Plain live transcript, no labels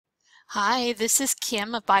Hi, this is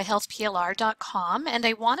Kim of BuyHealthPLR.com, and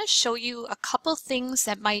I want to show you a couple things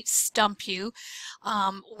that might stump you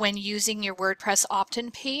when using your WordPress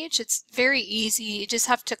opt-in page. It's very easy. You just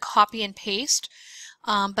have to copy and paste,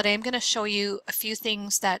 but I am going to show you a few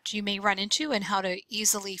things that you may run into and how to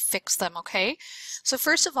easily fix them, okay? So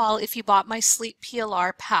first of all, if you bought my Sleep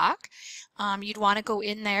PLR pack, you'd want to go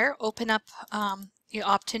in there, open up your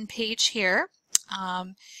opt-in page here.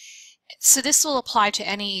 So this will apply to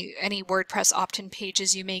any WordPress opt-in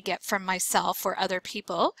pages you may get from myself or other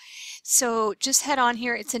people. So just head on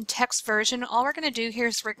here. It's in text version. All we're going to do here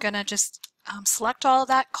is we're going to just select all of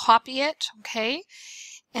that, copy it, okay?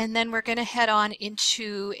 And then we're going to head on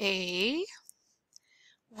into a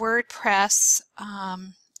WordPress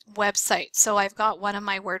website. So I've got one of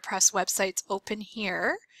my WordPress websites open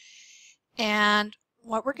here. And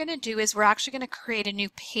what we're going to do is we're actually going to create a new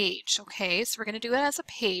page, okay? So we're going to do it as a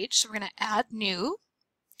page. So we're going to add new.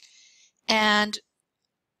 And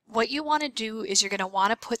what you want to do is you're going to want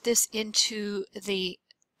to put this into the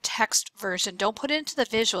text version. Don't put it into the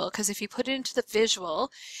visual, because if you put it into the visual,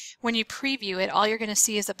 when you preview it, all you're going to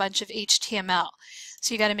see is a bunch of HTML.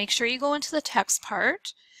 So you got to make sure you go into the text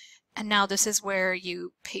part. And now this is where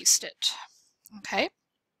you paste it, okay?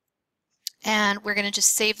 And we're going to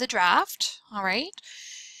just save the draft, all right?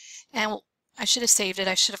 And I should have saved it.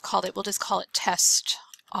 I should have called it, we'll just call it test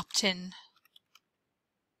opt-in.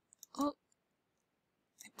 Oh,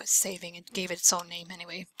 it was saving. It gave it its own name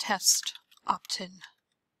anyway. Test opt-in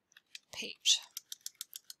page.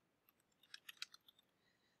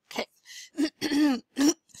 Okay.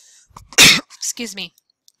 Excuse me.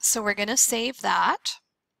 So we're going to save that.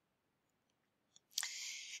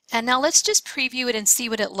 And now let's just preview it and see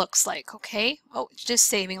what it looks like, okay? Oh, it's just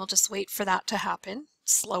saving. We'll just wait for that to happen.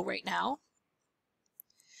 It's slow right now.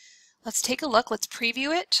 Let's take a look. Let's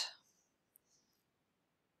preview it.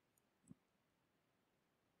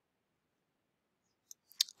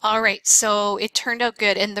 All right, so it turned out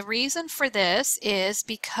good. And the reason for this is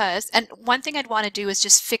because, and one thing I'd want to do is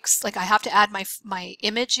just fix, like I have to add my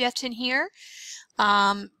image yet in here.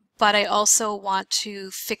 But I also want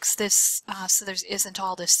to fix this so there isn't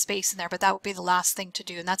all this space in there, but that would be the last thing to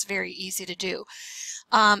do, and that's very easy to do.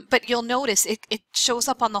 But you'll notice it shows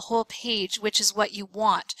up on the whole page, which is what you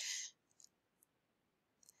want.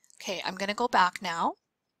 Okay, I'm going to go back now.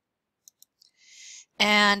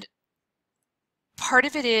 And part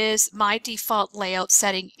of it is my default layout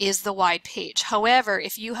setting is the wide page. However,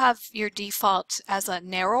 if you have your default as a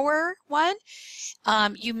narrower one,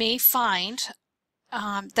 you may find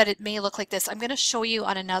that it may look like this. I'm going to show you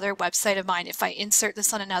on another website of mine, if I insert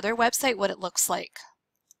this on another website, what it looks like.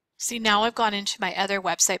 See, now I've gone into my other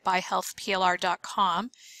website,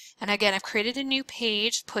 BuyHealthPLR.com, and again, I've created a new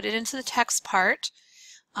page, put it into the text part.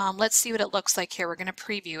 Let's see what it looks like here. We're going to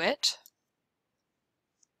preview it.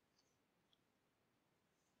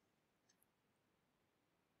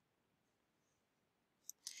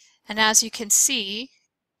 And as you can see,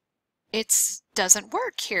 it doesn't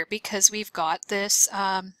work here because we've got this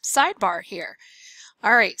sidebar here.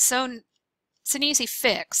 All right, so it's an easy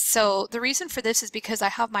fix. So the reason for this is because I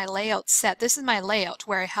have my layout set. This is my layout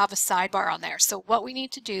where I have a sidebar on there. So what we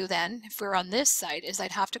need to do then, if we're on this side, is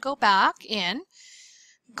I'd have to go back in,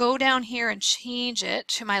 go down here and change it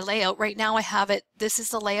to my layout. Right now I have it, this is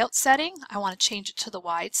the layout setting. I want to change it to the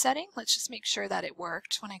wide setting. Let's just make sure that it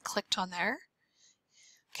worked when I clicked on there.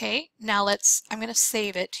 Okay, now I'm going to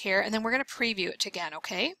save it here, and then we're going to preview it again,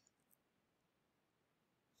 okay?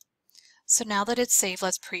 So now that it's saved,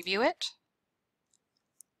 let's preview it.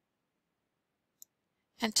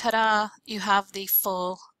 And ta-da, you have the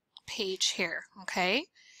full page here, okay?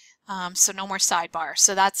 So no more sidebar.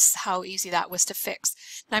 So that's how easy that was to fix.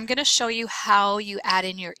 Now I'm going to show you how you add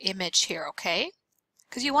in your image here, okay?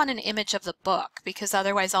 Because you want an image of the book, because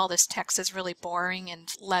otherwise all this text is really boring and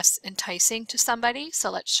less enticing to somebody. So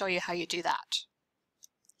let's show you how you do that.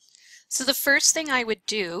 So the first thing I would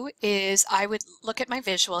do is I would look at my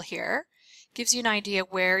visual here. Gives you an idea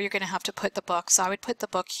where you're going to have to put the book. So I would put the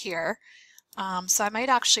book here. So I might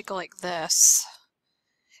actually go like this.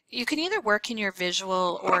 You can either work in your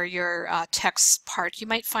visual or your text part. You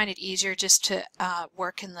might find it easier just to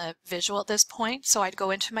work in the visual at this point. So I'd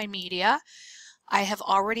go into my media. I have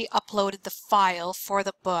already uploaded the file for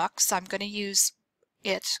the book, so I'm going to use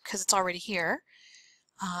it because it's already here.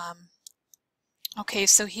 Okay,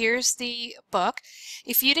 so here's the book.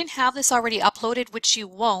 If you didn't have this already uploaded, which you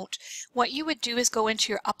won't, what you would do is go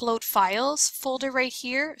into your Upload Files folder right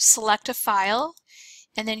here, select a file,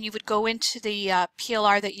 and then you would go into the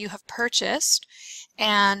PLR that you have purchased,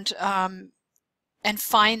 and and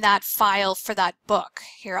find that file for that book.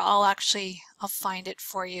 Here, I'll find it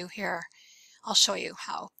for you here. I'll show you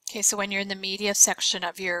how. Okay, so when you're in the media section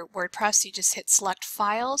of your WordPress, you just hit select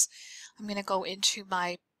files. I'm going to go into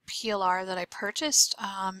my PLR that I purchased.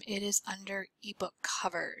 It is under ebook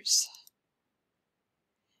covers.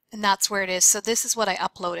 And that's where it is. So this is what I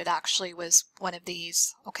uploaded, actually, was one of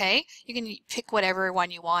these. Okay, you can pick whatever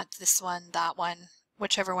one you want, this one, that one,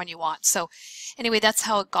 whichever one you want. So anyway, that's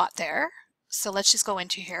how it got there. So let's just go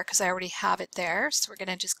into here because I already have it there. So we're going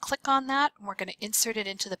to just click on that and we're going to insert it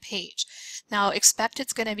into the page. Now expect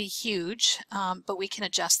it's going to be huge, but we can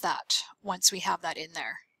adjust that once we have that in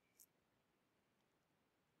there.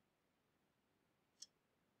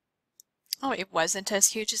 Oh, it wasn't as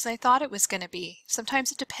huge as I thought it was going to be.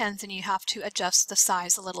 Sometimes it depends and you have to adjust the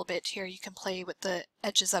size a little bit here. You can play with the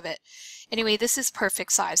edges of it. Anyway, this is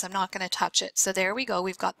perfect size. I'm not going to touch it. So there we go.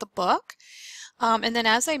 We've got the book. And then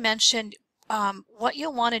as I mentioned, what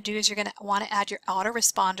you'll want to do is you're going to want to add your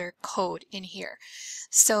autoresponder code in here.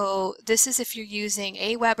 So this is if you're using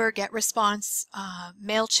Aweber, GetResponse,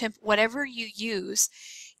 MailChimp, whatever you use,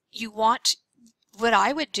 what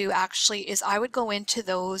I would do actually is I would go into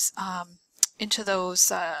those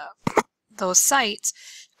sites,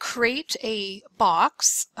 create a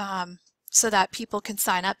box so that people can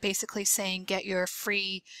sign up, basically saying get your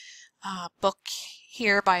free book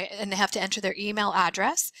here and they have to enter their email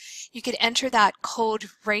address. You could enter that code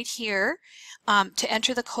right here. To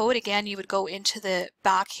enter the code, again, you would go into the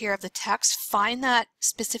back here of the text, find that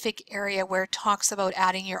specific area where it talks about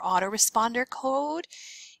adding your autoresponder code.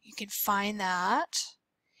 You can find that.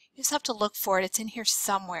 You just have to look for it. It's in here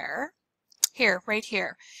somewhere. Here, right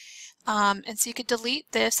here. And so you could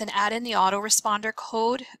delete this and add in the autoresponder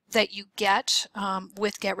code that you get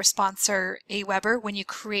with GetResponse or Aweber when you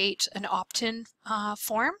create an opt-in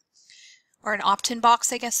form, or an opt-in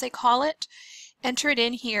box, I guess they call it. Enter it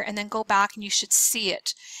in here and then go back and you should see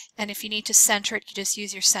it. And if you need to center it, you just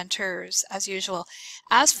use your centers as usual.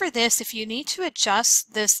 As for this, if you need to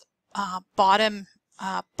adjust this bottom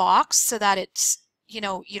box so that it's, you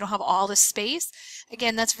don't have all the space,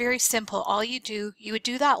 again, that's very simple. All you would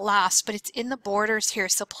do that last, but it's in the borders here,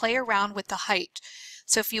 so play around with the height.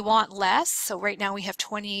 So if you want less, so right now we have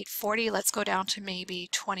 2840, let's go down to maybe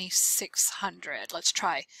 2600. Let's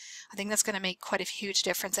try. I think that's going to make quite a huge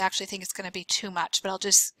difference. I actually think it's going to be too much, but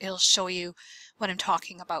it'll show you what I'm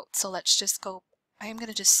talking about. So let's just go, I'm going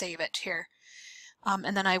to just save it here.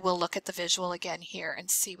 And then I will look at the visual again here and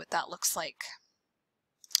see what that looks like.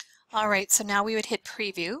 All right, so now we would hit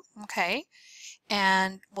preview, okay,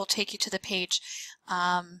 and we'll take you to the page.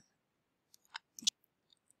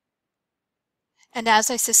 And as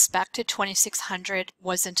I suspected, 2600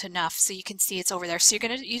 wasn't enough, so you can see it's over there. So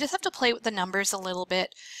you just have to play with the numbers a little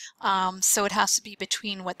bit. So it has to be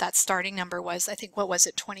between what that starting number was. I think, what was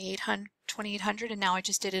it, 2800, and now I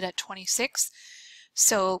just did it at 26.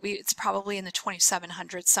 So it's probably in the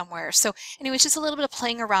 2700 somewhere. So anyway, it's just a little bit of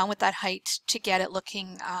playing around with that height to get it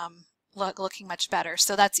looking much better.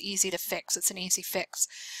 So that's easy to fix. It's an easy fix.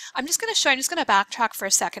 I'm just going to backtrack for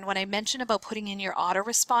a second. When I mentioned about putting in your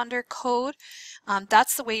autoresponder code,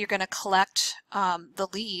 that's the way you're going to collect the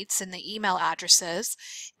leads and the email addresses,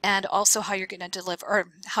 and also how you're going to deliver, or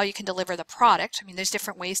how you can deliver the product. I mean, there's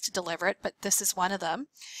different ways to deliver it, but this is one of them.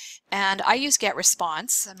 And I use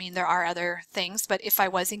GetResponse. I mean, there are other things, but if I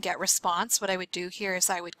was in GetResponse, what I would do here is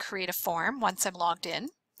I would create a form once I'm logged in.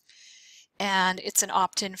 And it's an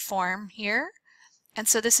opt-in form here. And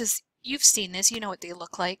so this is, you've seen this, you know what they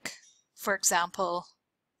look like. For example,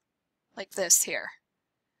 like this here,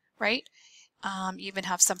 right? You even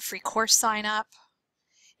have some free course sign up,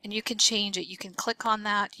 and you can change it. You can click on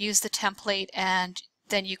that, use the template, and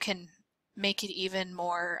then you can make it even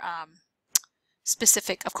more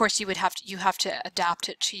specific. Of course, you have to adapt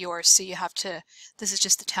it to yours, so this is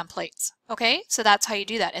just the templates. Okay, so that's how you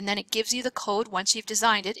do that. And then it gives you the code. Once you've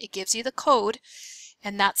designed it, it gives you the code,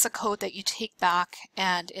 and that's the code that you take back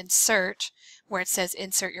and insert where it says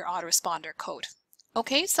insert your autoresponder code.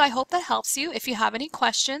 Okay, so I hope that helps you. If you have any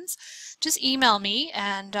questions, just email me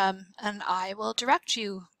and I will direct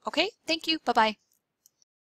you. Okay, thank you. Bye-bye.